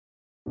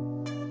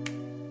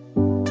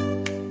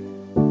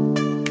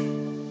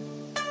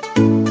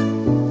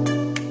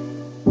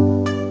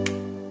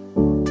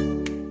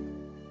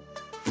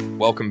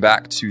Welcome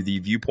back to the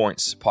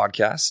Viewpoints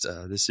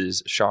podcast. This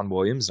is Sean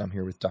Williams, and I'm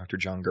here with Dr.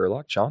 John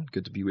Gerlach. John,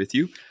 good to be with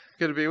you.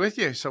 Good to be with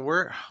you. So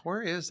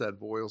where is that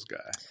Voiles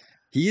guy?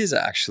 He is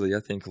actually, I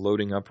think,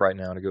 loading up right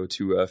now to go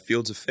to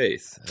Fields of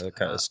Faith,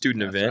 kind of a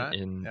student event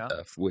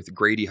with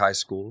Grady High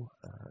School.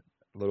 A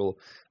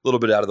little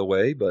bit out of the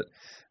way, but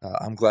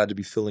I'm glad to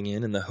be filling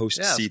in the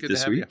host seat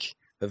this week.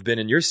 I've been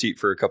in your seat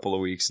for a couple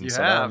of weeks, and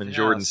now I'm in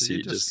Jordan's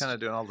seat. You're just kind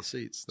of doing all the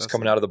seats. Just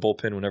coming out of the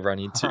bullpen whenever I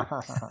need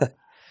to.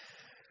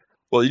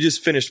 Well, you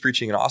just finished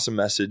preaching an awesome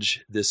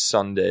message this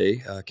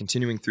Sunday,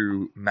 continuing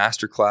through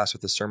Masterclass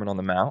with the Sermon on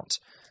the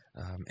Mount.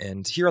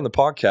 And here on the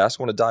podcast,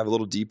 I want to dive a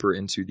little deeper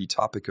into the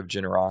topic of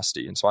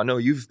generosity. And so I know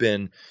you've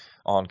been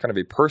on kind of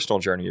a personal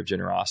journey of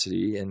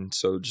generosity. And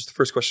so just the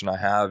first question I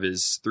have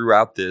is,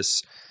 throughout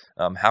this,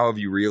 how have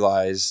you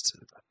realized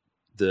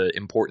the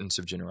importance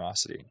of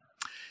generosity?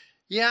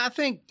 Yeah, I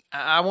think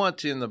I want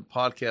to, in the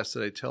podcast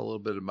today, tell a little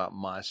bit about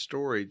my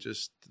story,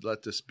 just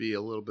let this be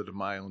a little bit of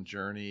my own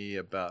journey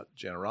about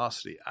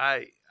generosity.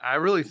 I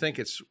really think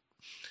it's,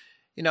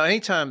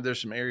 anytime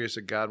there's some areas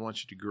that God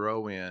wants you to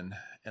grow in,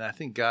 and I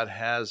think God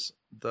has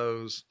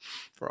those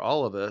for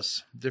all of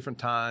us, different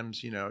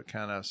times, it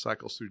kind of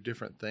cycles through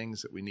different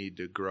things that we need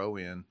to grow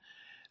in.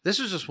 This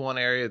was just one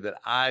area that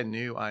I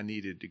knew I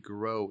needed to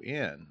grow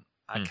in.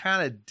 I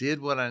kind of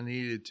did what I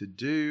needed to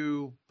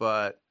do,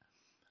 but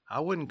I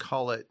wouldn't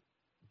call it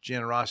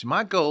generosity.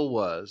 My goal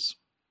was,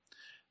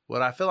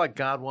 what I felt like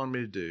God wanted me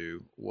to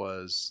do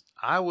was,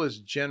 I was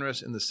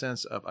generous in the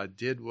sense of I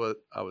did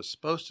what I was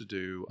supposed to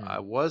do. I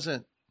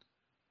wasn't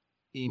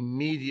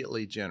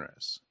immediately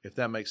generous, if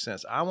that makes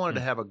sense. I wanted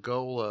to have a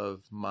goal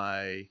of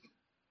my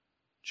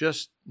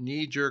just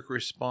knee-jerk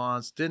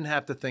response. Didn't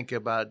have to think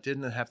about it.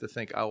 Didn't have to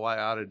think, oh, I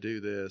ought to do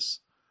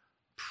this.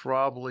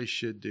 Probably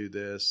should do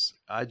this.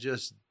 I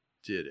just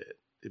did it.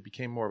 It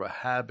became more of a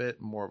habit,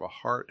 more of a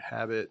heart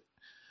habit.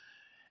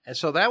 And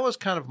so that was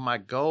kind of my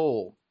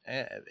goal.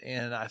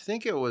 And I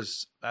think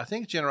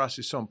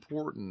generosity is so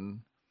important.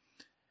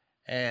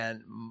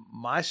 And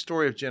my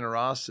story of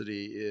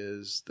generosity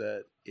is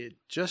that it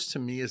just, to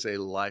me, is a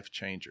life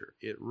changer.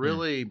 It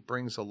really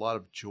brings a lot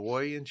of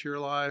joy into your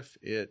life.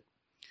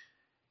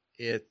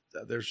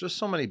 There's just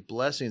so many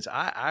blessings.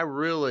 I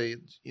really,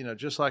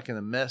 just like in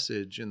the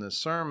message, in the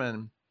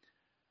sermon,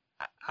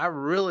 I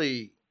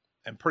really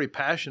am pretty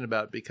passionate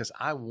about it because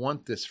I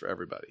want this for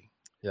everybody.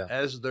 Yeah.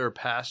 As their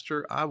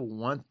pastor, I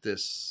want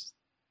this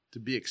to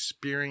be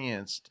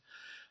experienced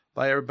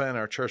by everybody in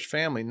our church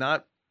family,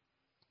 not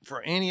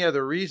for any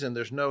other reason.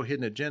 There's no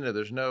hidden agenda.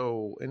 There's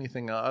no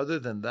anything other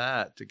than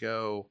that to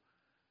go,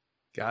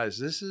 guys,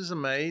 this is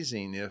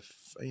amazing.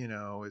 If,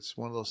 it's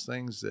one of those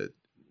things that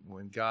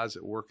when God's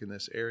at work in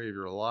this area of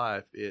your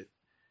life, there's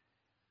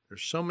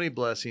so many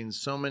blessings,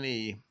 so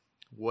many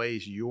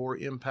ways you're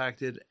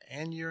impacted,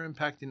 and you're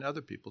impacting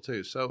other people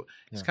too. So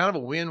it's kind of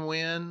a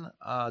win-win,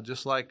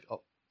 just like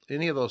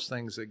any of those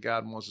things that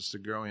God wants us to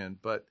grow in.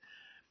 But,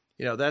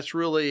 that's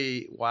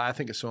really why I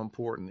think it's so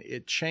important.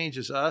 It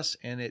changes us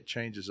and it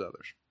changes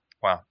others.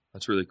 Wow,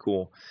 that's really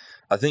cool.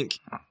 I think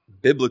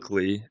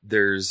biblically,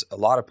 there's a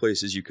lot of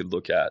places you could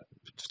look at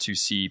to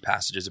see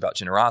passages about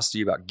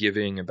generosity, about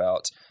giving,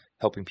 about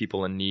helping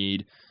people in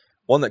need.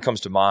 One that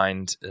comes to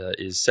mind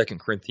is 2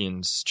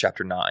 Corinthians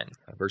chapter 9,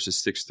 verses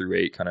 6 through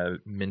 8, kind of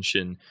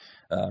mention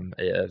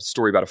a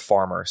story about a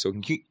farmer. So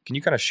can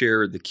you kind of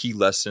share the key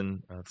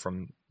lesson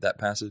from that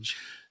passage?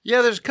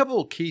 Yeah, there's a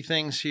couple of key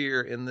things here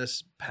in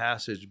this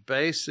passage.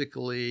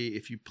 Basically,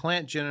 if you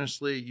plant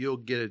generously, you'll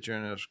get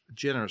a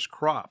generous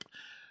crop.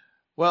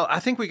 Well,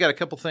 I think we got a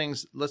couple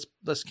things.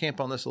 Let's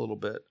camp on this a little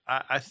bit.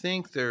 I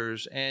think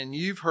and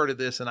you've heard of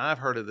this and I've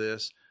heard of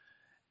this,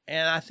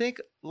 and I think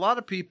a lot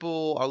of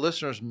people, our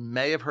listeners,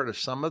 may have heard of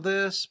some of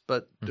this,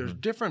 but there's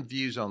different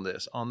views on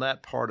this, on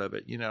that part of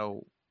it.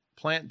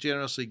 Plant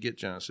generously, get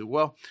generously.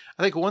 Well,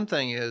 I think one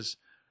thing is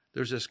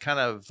there's this kind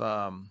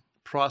of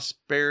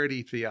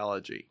prosperity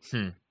theology,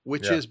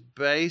 which is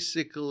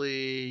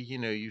basically,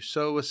 you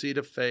sow a seed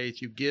of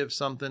faith, you give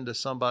something to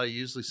somebody,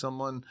 usually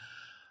someone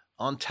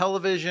on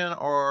television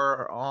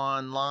or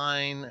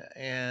online,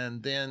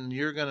 and then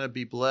you're going to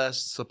be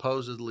blessed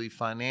supposedly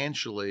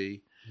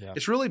financially. Yeah.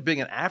 It's really big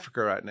in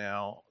Africa right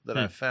now that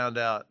I found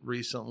out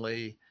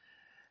recently,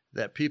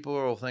 that people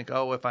will think,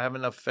 oh, if I have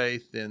enough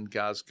faith, then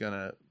God's going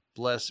to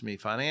bless me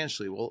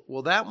financially.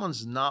 Well, that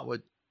one's not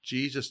what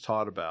Jesus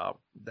taught about.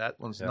 That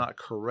one's not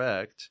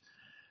correct.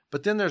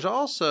 But then there's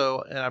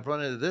also, and I've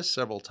run into this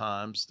several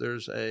times,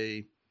 there's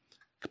a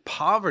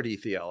poverty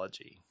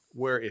theology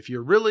where if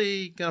you're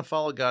really going to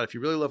follow God, if you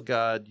really love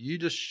God, you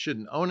just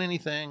shouldn't own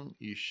anything.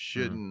 You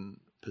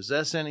shouldn't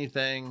possess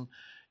anything.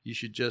 You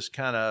should just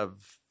kind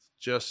of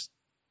just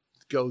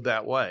go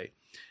that way.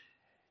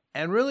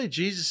 And really,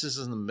 Jesus is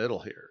in the middle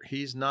here.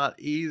 He's not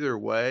either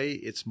way.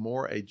 It's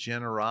more a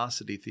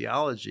generosity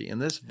theology.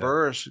 And this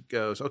verse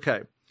goes, okay,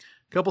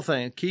 a couple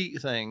things, key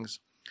things.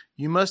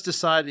 You must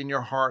decide in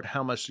your heart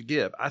how much to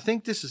give. I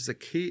think this is the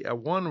key,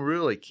 one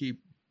really key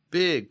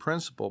big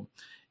principle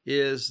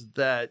is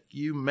that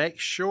you make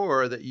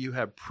sure that you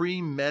have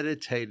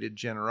premeditated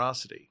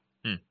generosity.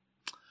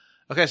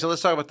 Okay, so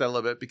let's talk about that a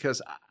little bit,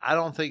 because I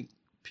don't think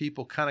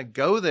people kind of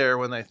go there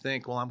when they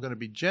think, well, I'm going to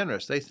be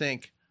generous. They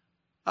think,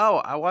 oh,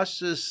 I watched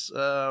this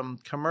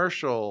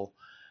commercial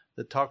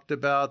that talked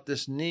about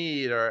this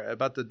need, or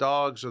about the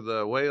dogs or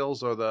the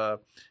whales or the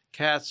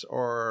cats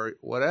or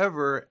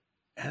whatever,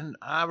 and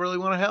I really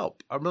want to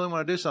help. I really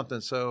want to do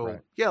something. So,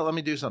 yeah, let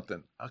me do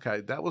something.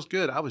 Okay, that was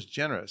good. I was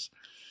generous.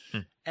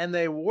 And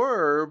they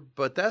were,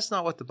 but that's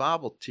not what the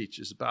Bible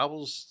teaches. The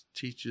Bible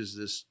teaches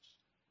this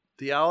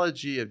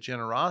theology of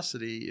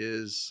generosity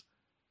is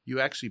you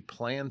actually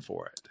plan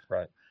for it.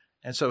 Right.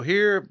 And so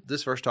here,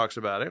 this verse talks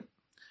about it.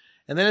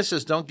 And then it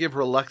says, don't give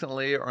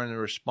reluctantly or in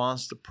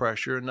response to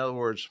pressure. In other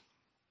words,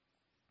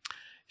 it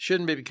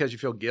shouldn't be because you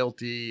feel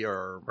guilty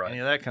or any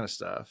of that kind of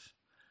stuff.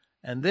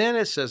 And then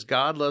it says,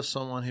 God loves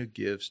someone who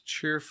gives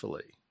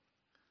cheerfully.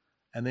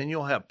 And then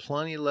you'll have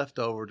plenty left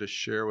over to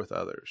share with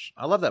others.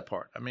 I love that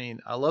part. I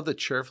mean, I love the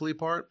cheerfully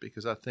part,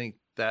 because I think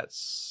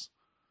that's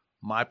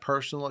my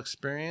personal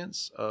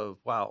experience of,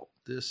 wow,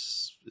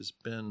 this has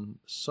been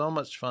so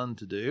much fun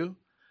to do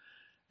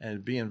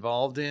and be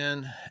involved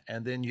in.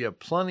 And then you have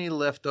plenty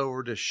left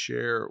over to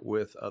share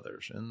with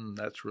others. And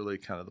that's really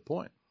kind of the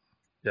point.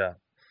 Yeah.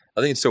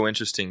 I think it's so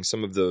interesting.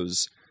 Some of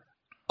those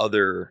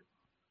other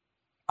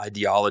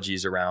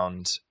ideologies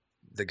around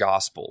the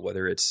gospel,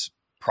 whether it's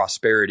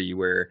prosperity,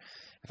 where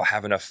if I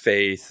have enough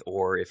faith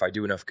or if I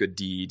do enough good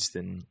deeds,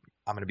 then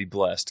I'm going to be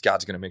blessed.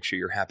 God's going to make sure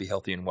you're happy,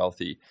 healthy, and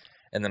wealthy.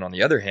 And then on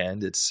the other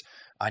hand, it's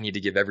I need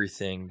to give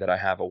everything that I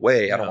have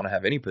away. Yeah. I don't want to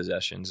have any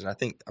possessions. And I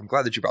think I'm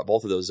glad that you brought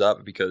both of those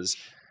up, because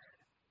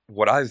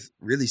what I've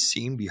really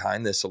seen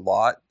behind this a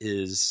lot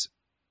is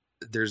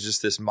there's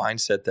just this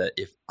mindset that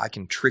if I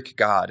can trick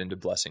God into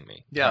blessing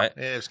me. Yeah, right?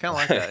 It's kind of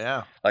like that,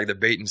 yeah. Like the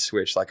bait and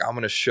switch. Like, I'm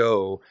going to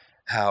show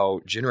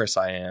how generous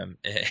I am.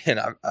 And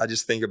I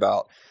just think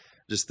about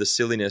just the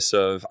silliness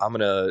of, I'm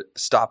going to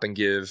stop and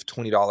give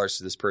 $20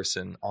 to this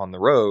person on the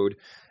road,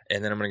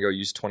 and then I'm going to go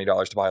use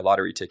 $20 to buy a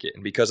lottery ticket.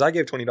 And because I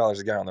gave $20 to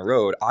the guy on the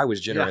road, I was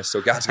generous,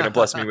 so God's going to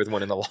bless me with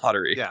one in the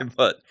lottery. Yeah.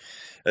 But,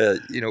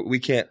 we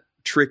can't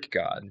trick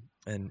God.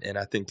 And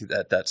I think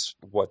that's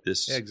what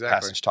this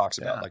passage talks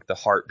about, like the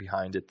heart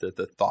behind it,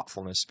 the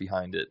thoughtfulness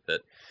behind it,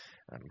 that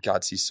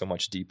God sees so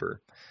much deeper.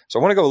 So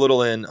I want to go a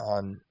little in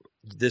on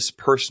this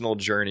personal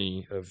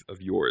journey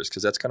of yours,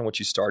 because that's kind of what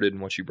you started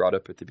and what you brought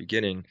up at the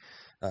beginning.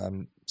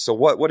 So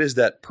what is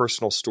that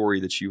personal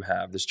story that you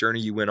have, this journey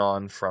you went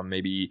on from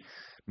maybe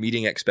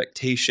meeting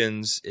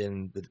expectations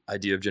in the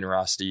idea of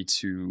generosity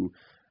to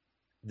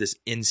this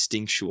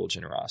instinctual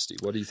generosity?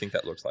 What do you think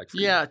that looks like for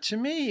you? Yeah, to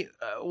me,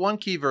 one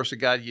key verse that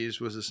God used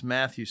was this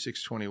Matthew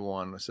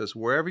 6:21. It says,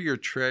 wherever your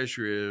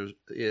treasure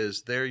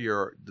is, there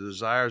the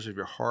desires of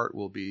your heart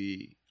will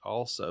be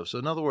also. So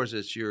in other words,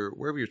 it's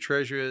wherever your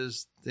treasure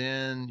is,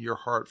 then your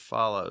heart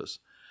follows.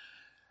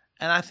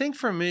 And I think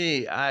for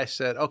me, I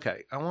said,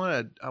 okay, I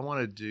want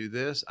to do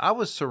this. I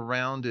was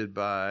surrounded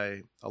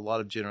by a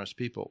lot of generous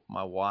people.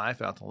 My wife,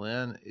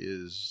 Althalyn,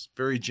 is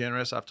very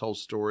generous. I've told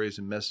stories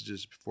and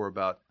messages before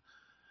about,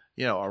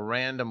 a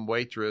random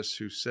waitress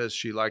who says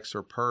she likes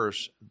her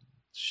purse.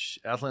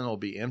 Althalyn will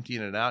be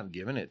emptying it out and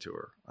giving it to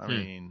her. I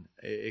mean,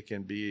 it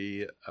can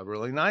be a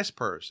really nice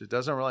purse. It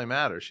doesn't really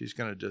matter.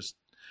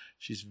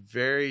 She's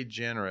very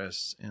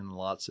generous in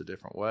lots of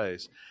different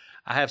ways.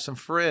 I have some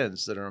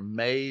friends that are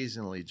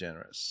amazingly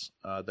generous,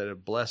 that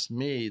have blessed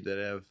me, that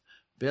have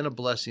been a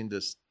blessing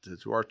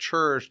to our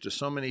church, to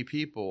so many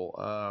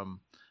people.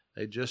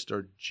 They just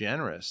are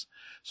generous.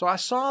 So I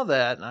saw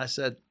that and I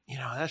said,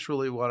 that's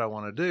really what I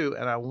want to do.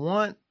 And I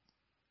want,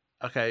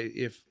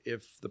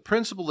 if the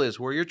principle is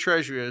where your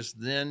treasure is,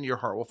 then your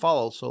heart will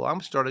follow. So I'm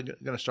going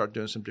to start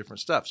doing some different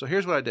stuff. So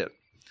here's what I did.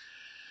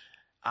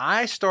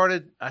 I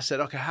said,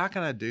 okay, how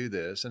can I do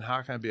this? And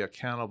how can I be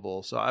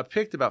accountable? So I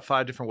picked about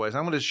 5 different ways.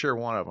 I'm going to share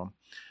one of them.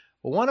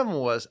 Well, one of them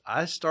was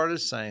I started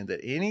saying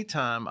that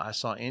anytime I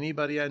saw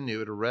anybody I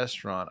knew at a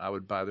restaurant, I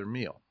would buy their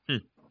meal.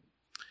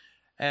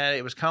 And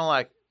it was kind of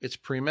like, it's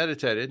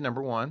premeditated,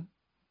 number one.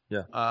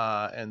 Yeah.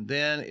 And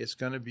then it's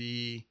going to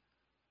be,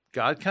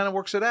 God kind of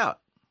works it out,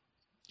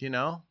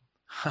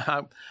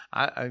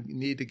 I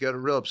need to go to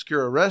real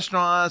obscure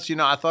restaurants.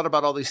 I thought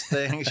about all these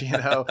things,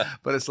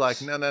 but it's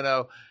like,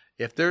 no.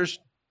 If there's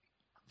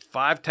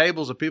 5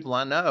 tables of people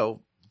I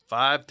know,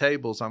 5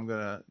 tables, I'm going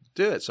to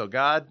do it. So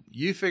God,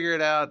 you figure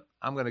it out.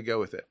 I'm going to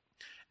go with it.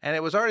 And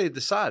it was already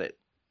decided.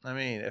 I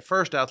mean, at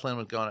first Althalyn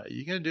was going, are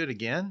you going to do it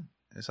again?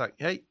 And it's like,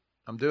 hey,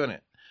 I'm doing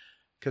it.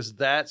 Because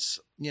that's,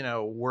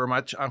 where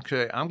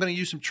I'm going to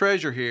use some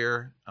treasure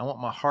here. I want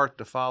my heart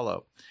to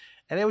follow.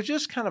 And it was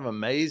just kind of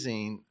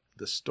amazing,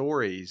 the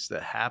stories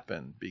that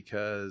happened,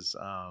 because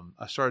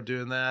I started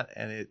doing that,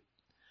 and it,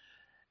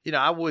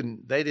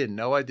 they didn't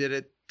know I did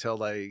it till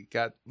they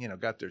got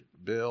their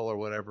bill or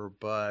whatever,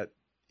 but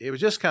it was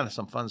just kind of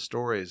some fun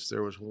stories.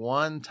 There was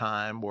one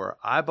time where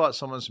I bought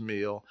someone's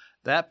meal,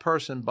 that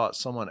person bought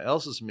someone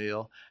else's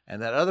meal,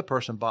 and that other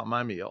person bought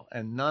my meal,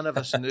 and none of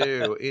us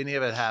knew any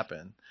of it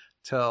happened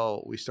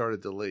till we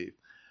started to leave.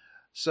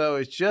 So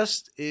it's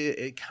just,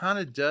 it kind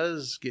of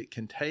does get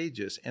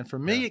contagious. And for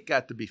me, it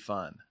got to be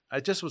fun.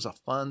 It just was a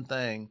fun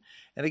thing.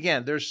 And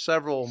again, there's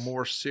several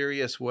more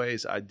serious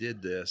ways I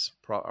did this,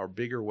 or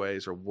bigger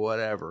ways or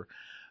whatever.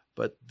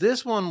 But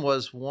this one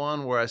was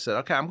one where I said,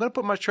 okay, I'm going to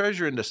put my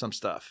treasure into some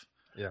stuff.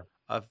 Yeah.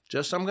 I'm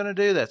going to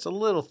do that. It's a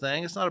little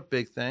thing. It's not a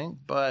big thing,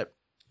 but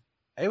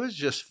it was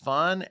just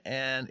fun.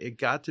 And it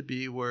got to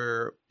be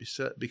where,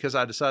 because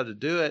I decided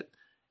to do it,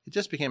 it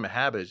just became a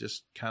habit. It's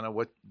just kind of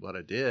what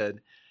I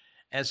did.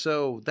 And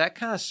so that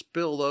kind of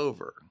spilled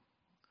over.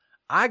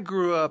 I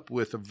grew up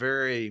with a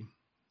very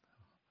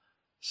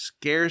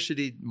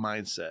scarcity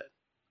mindset.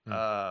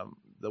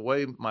 The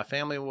way my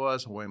family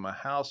was, the way my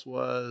house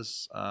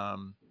was,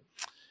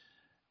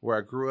 where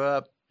I grew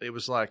up, it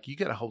was like, you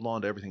got to hold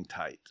on to everything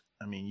tight.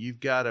 I mean, you've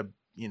got to,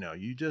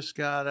 you just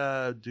got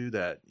to do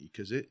that,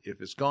 because if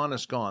it's gone,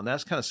 it's gone.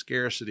 That's kind of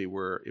scarcity,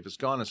 where if it's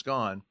gone, it's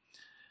gone.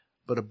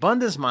 But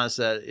abundance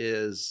mindset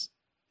is,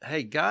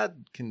 hey,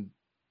 God can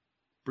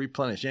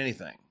replenish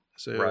anything.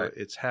 So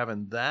It's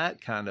having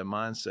that kind of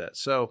mindset.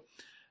 So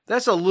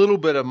that's a little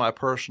bit of my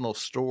personal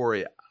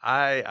story.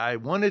 I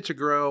wanted to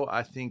grow.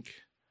 I think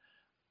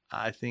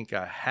I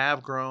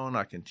have grown.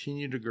 I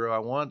continue to grow. I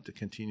want to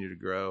continue to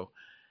grow.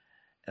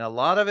 And a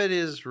lot of it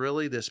is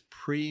really this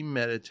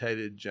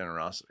premeditated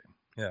generosity.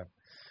 Yeah.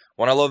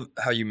 Well, I love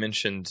how you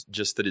mentioned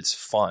just that it's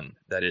fun,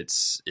 that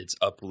it's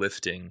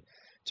uplifting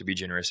to be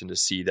generous and to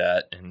see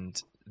that,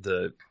 and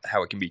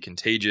how it can be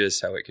contagious,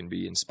 how it can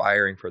be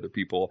inspiring for other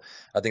people.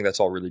 I think that's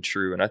all really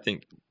true. And I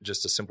think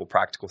just a simple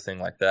practical thing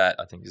like that,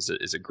 I think is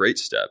a great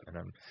step. And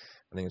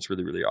I think it's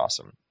really, really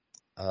awesome.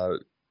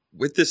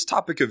 With this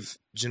topic of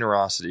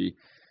generosity,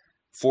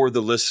 for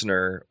the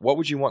listener, what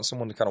would you want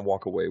someone to kind of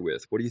walk away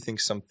with? What do you think,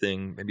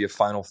 something, maybe a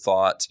final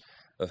thought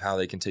of how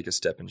they can take a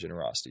step in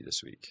generosity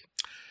this week?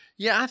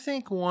 Yeah, I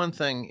think one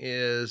thing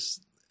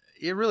is,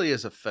 it really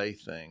is a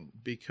faith thing,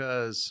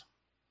 because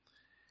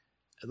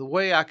the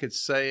way I could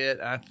say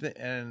it, I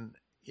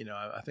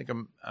think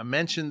I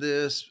mentioned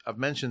this, I've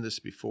mentioned this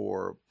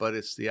before, but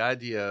it's the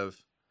idea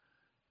of,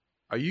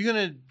 are you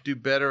going to do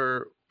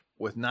better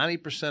with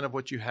 90% of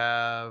what you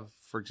have?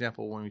 For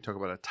example, when we talk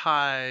about a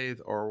tithe,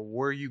 or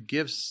where you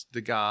give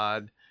to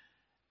God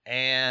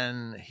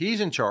and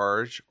he's in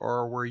charge,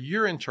 or where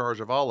you're in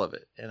charge of all of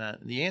it. And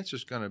the answer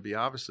is going to be,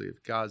 obviously,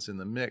 if God's in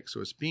the mix.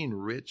 So it's being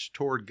rich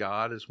toward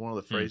God is one of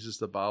the phrases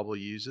the Bible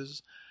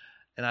uses.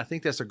 And I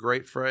think that's a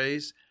great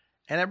phrase.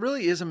 And it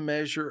really is a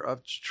measure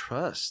of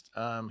trust.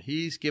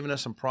 He's given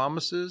us some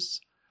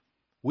promises.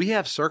 We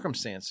have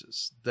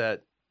circumstances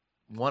that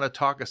want to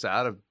talk us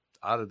out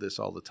of this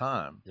all the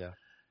time. Yeah.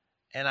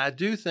 And I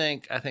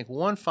think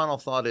one final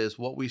thought is,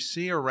 what we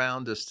see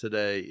around us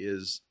today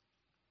is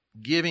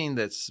giving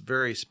that's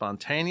very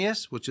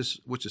spontaneous, which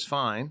is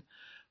fine,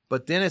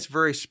 but then it's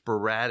very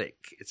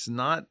sporadic. It's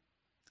not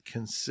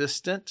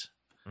consistent.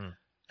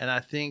 And I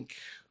think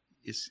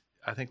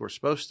we're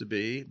supposed to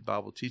be. The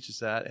Bible teaches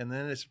that. And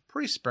then it's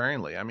pretty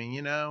sparingly. I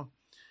mean,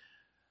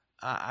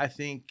 I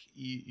think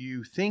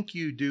you think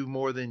you do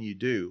more than you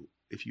do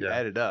if you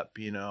add it up,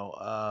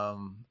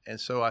 and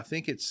so I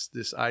think it's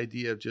this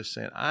idea of just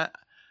saying,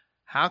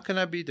 how can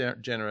I be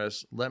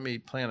generous? Let me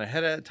plan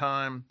ahead of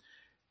time,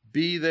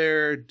 be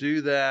there,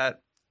 do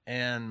that.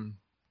 And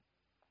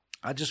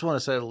I just want to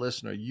say to the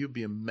listener, you'd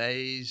be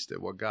amazed at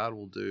what God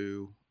will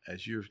do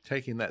as you're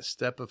taking that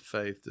step of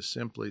faith to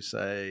simply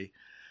say,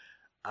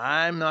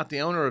 I'm not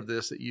the owner of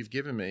this that you've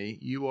given me.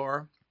 You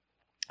are,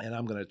 and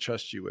I'm going to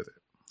trust you with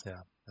it.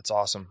 Yeah, that's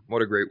awesome.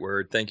 What a great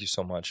word. Thank you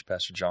so much,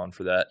 Pastor John,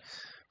 for that.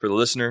 For the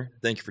listener,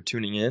 thank you for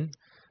tuning in.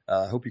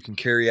 I hope you can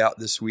carry out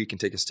this week and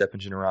take a step in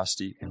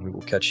generosity, and we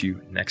will catch you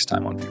next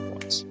time on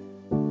Viewpoints.